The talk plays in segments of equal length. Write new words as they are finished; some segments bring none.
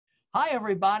Hi,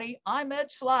 everybody. I'm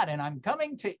Ed Slott, and I'm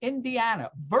coming to Indiana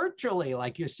virtually,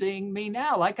 like you're seeing me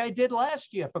now, like I did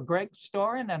last year for Greg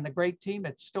Storin and the great team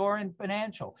at Storin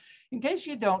Financial. In case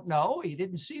you don't know, you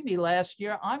didn't see me last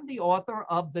year, I'm the author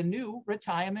of the new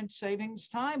Retirement Savings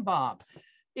Time Bomb.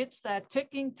 It's that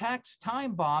ticking tax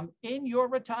time bomb in your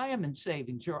retirement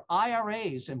savings, your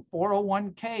IRAs and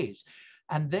 401ks.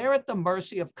 And they're at the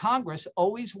mercy of Congress,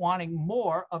 always wanting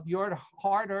more of your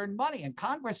hard-earned money. And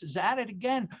Congress is at it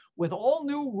again with all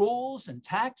new rules and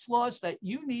tax laws that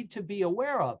you need to be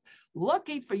aware of.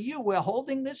 Lucky for you, we're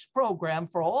holding this program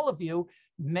for all of you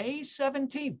May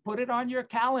 17th. Put it on your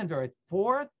calendar at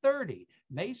 4:30.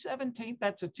 May 17th,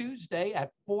 that's a Tuesday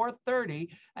at 4:30.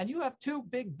 And you have two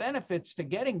big benefits to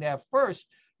getting there. First,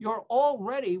 you're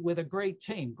already with a great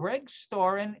team. Greg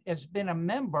Storin has been a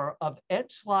member of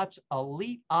Ed Slott's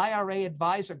elite IRA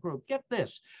advisor group. Get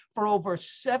this, for over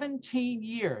 17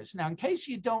 years. Now, in case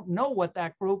you don't know what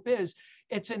that group is,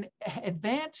 it's an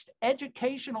advanced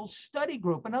educational study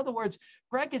group. In other words,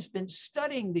 Greg has been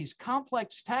studying these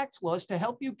complex tax laws to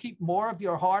help you keep more of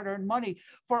your hard-earned money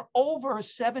for over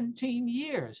 17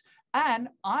 years. And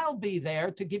I'll be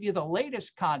there to give you the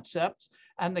latest concepts.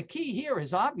 And the key here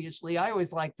is obviously, I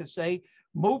always like to say,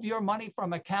 move your money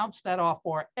from accounts that are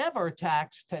forever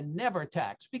taxed to never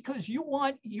taxed, because you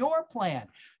want your plan,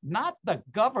 not the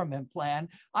government plan.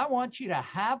 I want you to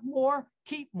have more,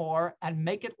 keep more, and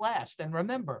make it last. And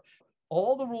remember,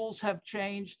 all the rules have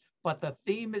changed, but the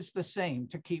theme is the same: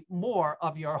 to keep more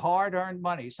of your hard-earned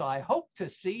money. So I hope to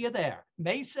see you there,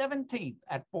 May 17th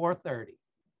at 4:30.